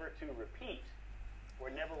on never to repeat, we're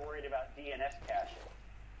never worried about DNS caching.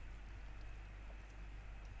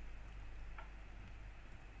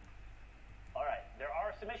 All right, there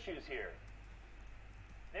are some issues here.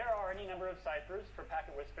 There are any number of ciphers for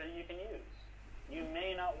PacketWhisper that you can use. You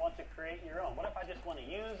may not want to create your own. What if I just want to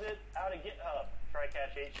use it out of GitHub,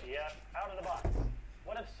 try-catch HDF, out of the box?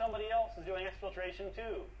 What if somebody else is doing exfiltration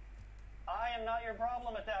too? I am not your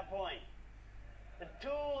problem at that point. The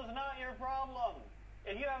tool is not your problem.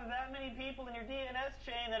 If you have that many people in your DNS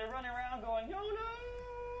chain that are running around going, no,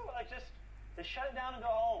 like just shut it down and go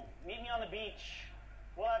home. Meet me on the beach.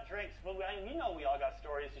 We'll have drinks. You know we all got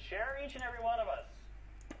stories to share, each and every one of us.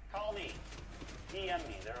 Call me. DM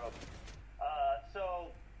me. They're open.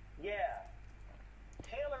 So, yeah.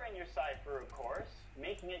 Tailoring your cipher, of course.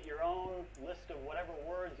 Making it your own list of whatever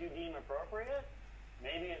words you deem appropriate.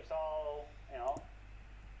 Maybe it's all,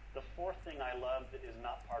 The fourth thing I love that is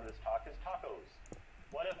not part of this talk is tacos.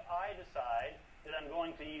 What if I decide that I'm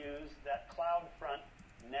going to use that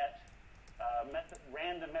CloudFront.net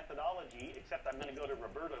random methodology, except I'm going to go to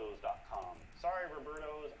robertos.com. Sorry,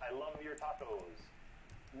 Robertos, I love your tacos.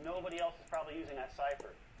 Nobody else is probably using that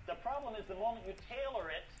cipher. The problem is the moment you tailor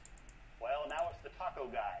it, well, now it's the taco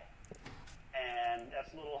guy. And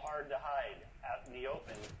that's a little hard to hide out in the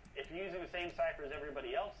open. If you're using the same cipher as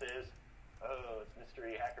everybody else is, oh, it's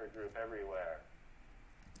mystery hacker group everywhere.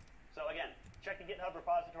 So again, check the GitHub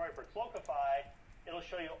repository for Cloakify. It'll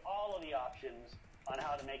show you all of the options on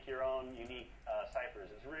how to make your own unique ciphers.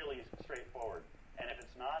 It's really straightforward. And if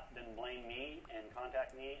it's not, then blame me and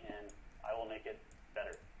contact me, and I will make it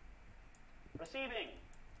better. Receiving.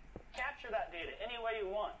 Capture that data any way you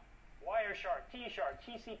want. Wireshark, T-Shark,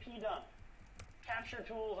 TCP dump. Capture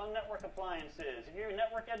tools on network appliances. If you're a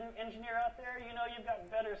network engineer out there, you know you've got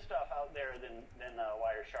better stuff out there than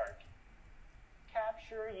Wireshark.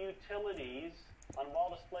 Capture utilities on wall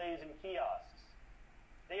displays and kiosks.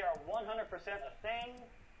 They are 100% a thing.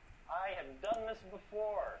 I have done this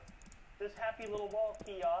before. This happy little wall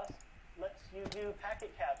kiosk lets you do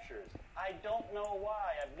packet captures. I don't know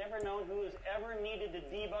why. I've never known who has ever needed to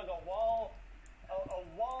debug a wall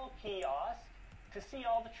kiosk to see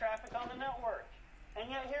all the traffic on the network. And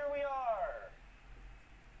yet here we are.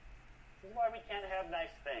 This is why we can't have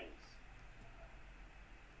nice things.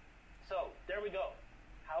 So, there we go.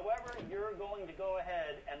 However you're going to go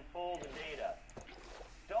ahead and pull the data,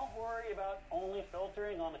 don't worry about only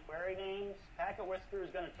filtering on the query names. PacketWhisper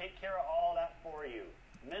is going to take care of all that for you.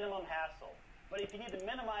 Minimum hassle. But if you need to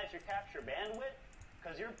minimize your capture bandwidth,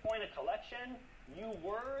 because your point of collection, you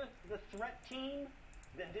were the threat team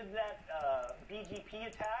that did that BGP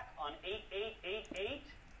attack on 8888,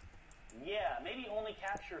 yeah, maybe only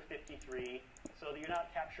capture 53 so that you're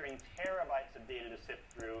not capturing terabytes of data to sift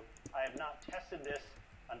through. I have not tested this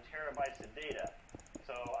on terabytes of data.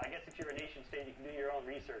 So I guess if you're a nation state, you can do your own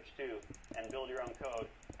research too and build your own code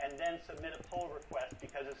and then submit a pull request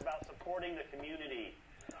because it's about supporting the community.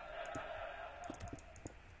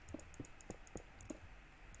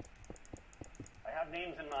 I have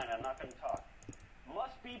names in mind. I'm not going to talk.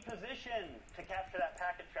 Must be positioned to capture that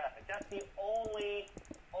packet traffic. That's the only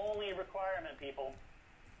requirement, people.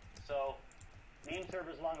 So name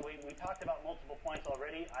servers along the way. We talked about multiple points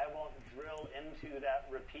already. I won't drill into that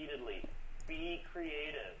repeatedly. Be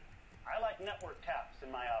creative. I like network taps in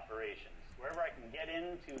my operations. Wherever I can get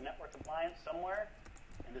into network compliance somewhere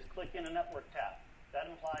and just click in a network tap. That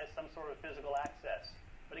implies some sort of physical access.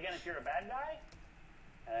 But again, if you're a bad guy,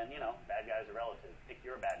 and bad guys are relative, pick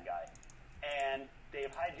your bad guy, and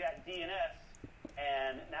they've hijacked DNS,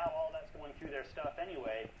 and now all that's going through their stuff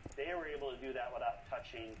anyway, they were able to do that without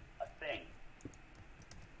touching a thing.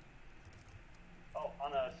 Oh,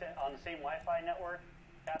 on the same Wi-Fi network,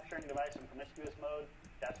 capturing device in promiscuous mode,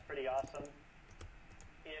 that's pretty awesome.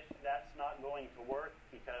 If that's not going to work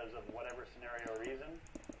because of whatever scenario or reason,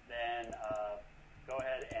 then go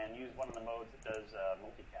ahead and use one of the modes that does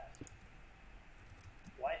multicast.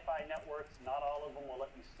 Wi-Fi networks, not all of them will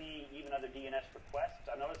let you see even other DNS requests.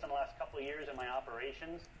 I've noticed in the last couple of years in my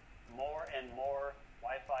operations, more and more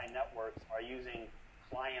Wi-Fi networks are using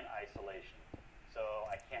client isolation. So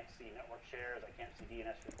I can't see network shares, I can't see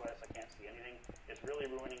DNS requests, I can't see anything. It's really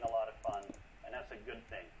ruining a lot of fun, and that's a good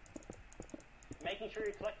thing. Making sure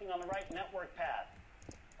you're collecting on the right network path.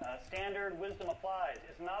 Standard wisdom applies.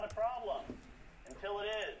 It's not a problem until it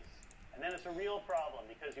is. And then it's a real problem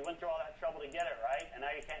because you went through all that trouble to get it right, and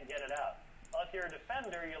now you can't get it out. Well, if you're a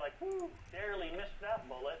defender, you're like, whoo, barely missed that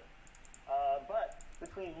bullet. But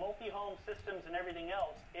between multi-home systems and everything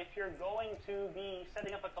else, if you're going to be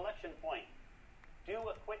setting up a collection point, do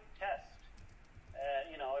a quick test.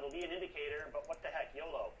 It'll be an indicator, but what the heck,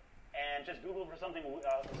 YOLO. And just Google for something,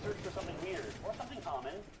 search for something weird, or something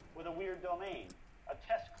common with a weird domain. A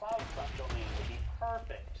test CloudFront domain would be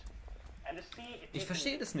perfect. And to see if ich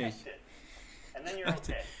verstehe das nicht. And then you're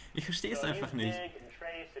okay. Ich verstehe es einfach nicht. Dig and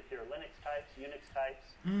trace if you're Linux types, Unix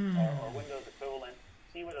types, or Windows equivalent.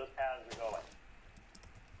 See where those paths are going.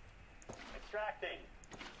 Extracting.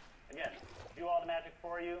 Again, do all the magic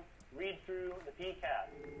for you. Read through the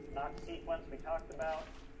PCAP, knock sequence we talked about,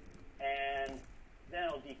 and then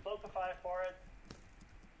it'll decloakify for it.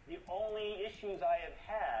 The only issues I have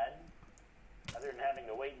had, other than having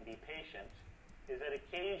to wait and be patient, is that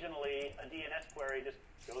occasionally a DNS query just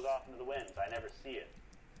goes off into the winds. I never see it.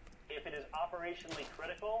 If it is operationally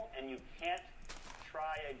critical and you can't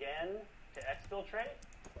try again to exfiltrate,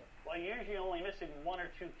 well, you're usually only missing 1 or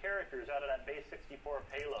 2 characters out of that base 64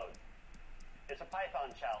 payload. It's a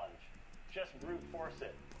Python challenge. Just brute force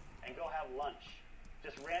it and go have lunch.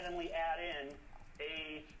 Just randomly add in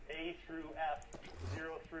A through F,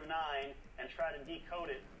 0 through 9, and try to decode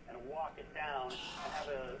it and walk it down and have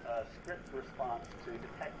a script response to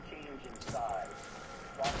detect change in size.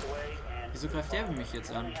 Walk away and... Wieso greift der mich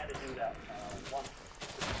jetzt an? Had to do that once.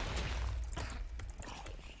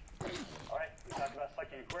 Alright, we talked about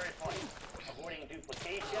selecting a query point, avoiding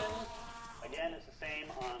duplication. Again, it's the same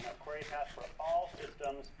on a query path for all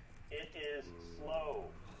systems. It is slow.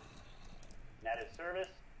 Native service,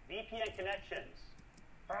 VPN connections.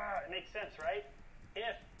 It makes sense, right?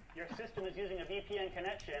 If your system is using a VPN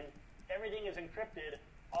connection, everything is encrypted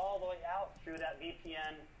all the way out through that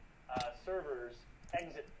VPN server's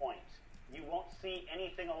exit point. You won't see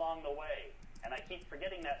anything along the way. And I keep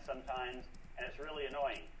forgetting that sometimes, and it's really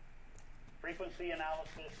annoying. Frequency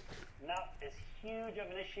analysis, not as huge of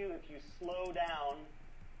an issue if you slow down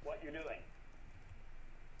what you're doing.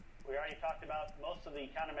 We already talked about most of the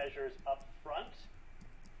countermeasures up front,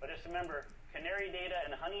 but just remember, canary data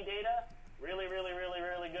and honey data, really, really, really,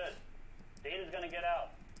 really good. Data's going to get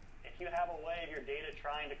out. If you have a way of your data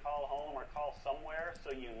trying to call home or call somewhere so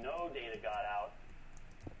you know data got out,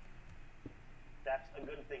 that's a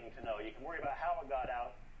good thing to know. You can worry about how it got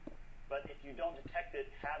out, but if you don't detect it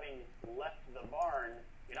having left the barn,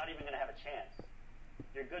 you're not even going to have a chance.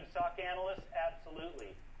 You're good SOC analysts?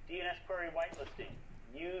 Absolutely. DNS query whitelisting.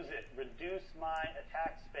 Use it. Reduce my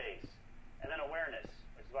attack space. And then awareness,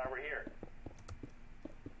 which is why we're here.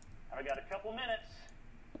 I've got a couple minutes.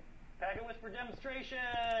 PacketWhisper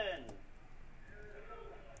demonstration!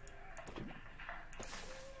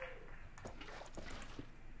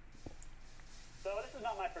 So this is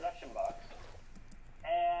not my production box.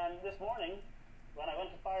 And this morning, when I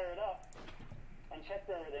went to fire it up and checked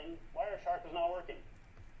everything, Wireshark was not working.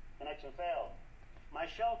 Connection failed. My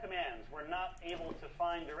shell commands were not able to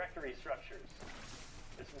find directory structures.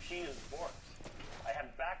 This machine is borked. I have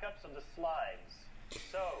backups of the slides.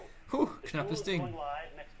 So, the tool is going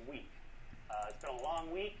live next week. It's been a long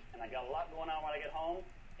week, and I got a lot going on when I get home.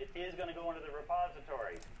 It is going to go into the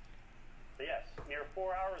repository. So yes, mere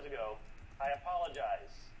 4 hours ago, I apologize.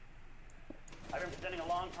 I've been presenting a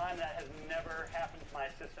long time. That has never happened to my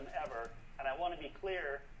system ever. And I want to be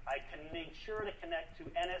clear, I made sure to connect to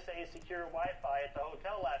NSA secure Wi-Fi at the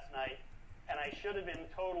hotel last night, and I should have been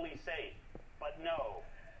totally safe. But no,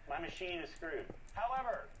 my machine is screwed.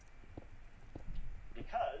 However,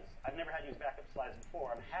 because I've never had to use backup slides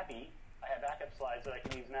before, I'm happy I have backup slides that I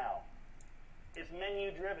can use now. It's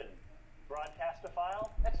menu driven. Broadcast a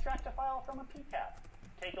file, extract a file from a PCAP.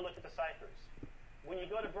 Take a look at the ciphers. When you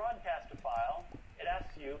go to broadcast a file, it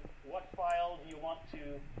asks you, what file do you want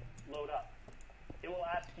to load up? It will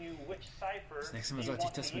ask you which cipher das nächste Mal sollte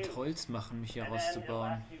ich das mit Holz machen, mich hier rauszubauen. And then it'll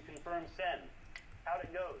ask you confirm send. How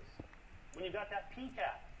it goes. When you've got that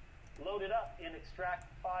PCAP, load it up in extract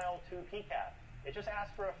file to PCAP. It just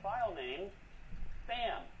asks for a file name,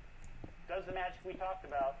 bam, does the magic we talked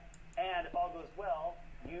about, and if all goes well,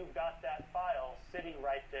 you've got that file sitting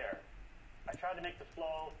right there. I tried to make the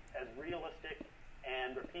flow as realistic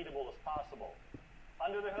and repeatable as possible.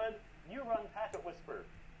 Under the hood, you run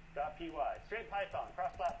PacketWhisper.py. Straight Python,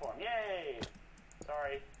 cross-platform, yay!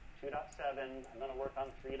 Sorry, 2.7, I'm going to work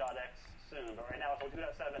on 3.x soon, but right now it's on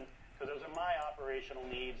 2.7 because those are my operational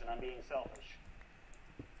needs and I'm being selfish.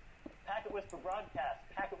 PacketWhisper Broadcast,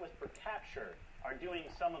 PacketWhisper Capture are doing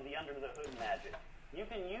some of the under-the-hood magic. You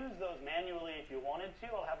can use those manually if you wanted to.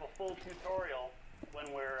 I'll have a full tutorial when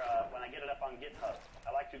I get it up on GitHub.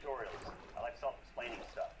 I like tutorials. I like self-explaining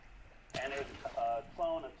stuff. And there's a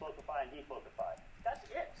clone of Cloakify and Defloakify. That's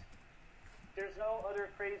it. There's no other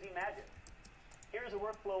crazy magic. Here's a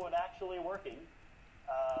workflow with actually working.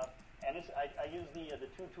 And I use the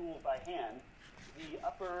two tools by hand. The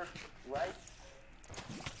upper right,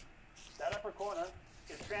 that upper corner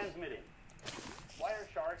is transmitting.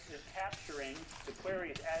 Wireshark is capturing the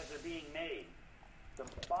queries as they're being made. The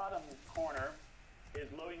bottom corner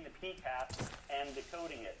is loading the PCAP and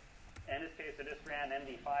decoding it. In this case, I just ran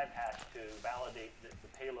MD5 hash to validate that the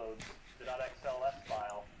payloads, the .xls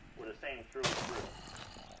file, were the same through and through.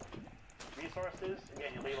 Resources,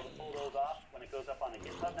 again, you'll be able to pull those off when it goes up on the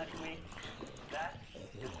GitHub next week. That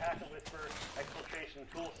is PacketWhisper Exfiltration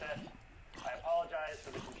Toolset. I apologize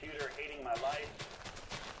for the computer hating my life,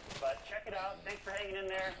 but check it out. Thanks for hanging in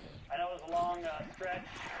there. I know it was a long stretch,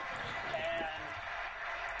 and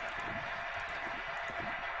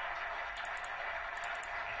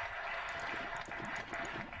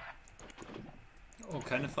Oh,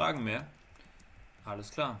 keine Fragen mehr. Alles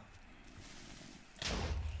klar.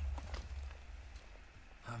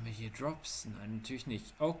 Haben wir hier Drops? Nein, natürlich nicht.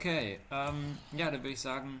 Okay, ja, dann würde ich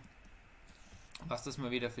sagen, was das mal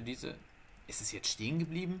wieder für diese... Ist es jetzt stehen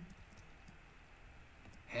geblieben?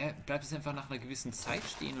 Hä? Bleibt es einfach nach einer gewissen Zeit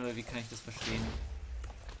stehen oder wie kann ich das verstehen?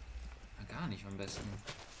 Na, gar nicht am besten.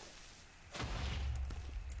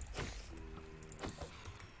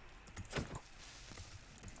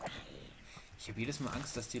 Ich habe jedes Mal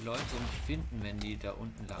Angst, dass die Leute mich finden, wenn die da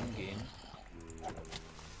unten lang gehen.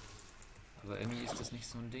 Aber irgendwie ist das nicht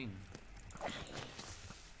so ein Ding.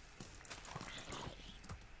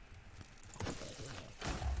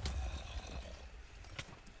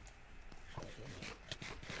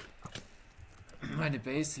 Meine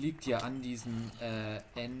Base liegt ja an diesem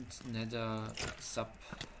End-Nether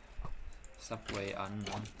Subway an,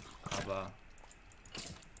 ne? Aber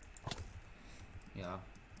ja,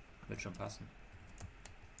 wird schon passen.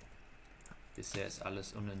 Bisher ist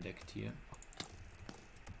alles unentdeckt hier.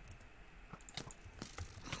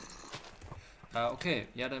 Okay,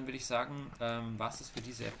 ja, dann würde ich sagen, war es für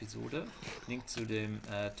diese Episode. Link zu dem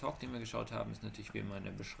Talk, den wir geschaut haben, ist natürlich wie immer in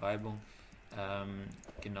der Beschreibung.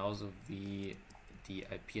 Genauso wie die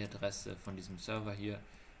IP-Adresse von diesem Server hier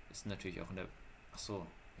ist natürlich auch in der... Achso,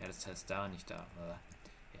 ja, das heißt da, nicht da.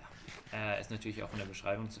 Ja, ist natürlich auch in der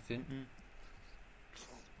Beschreibung zu finden.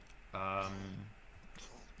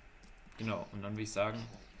 Genau, und dann würde ich sagen,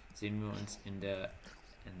 sehen wir uns in der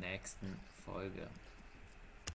nächsten Folge.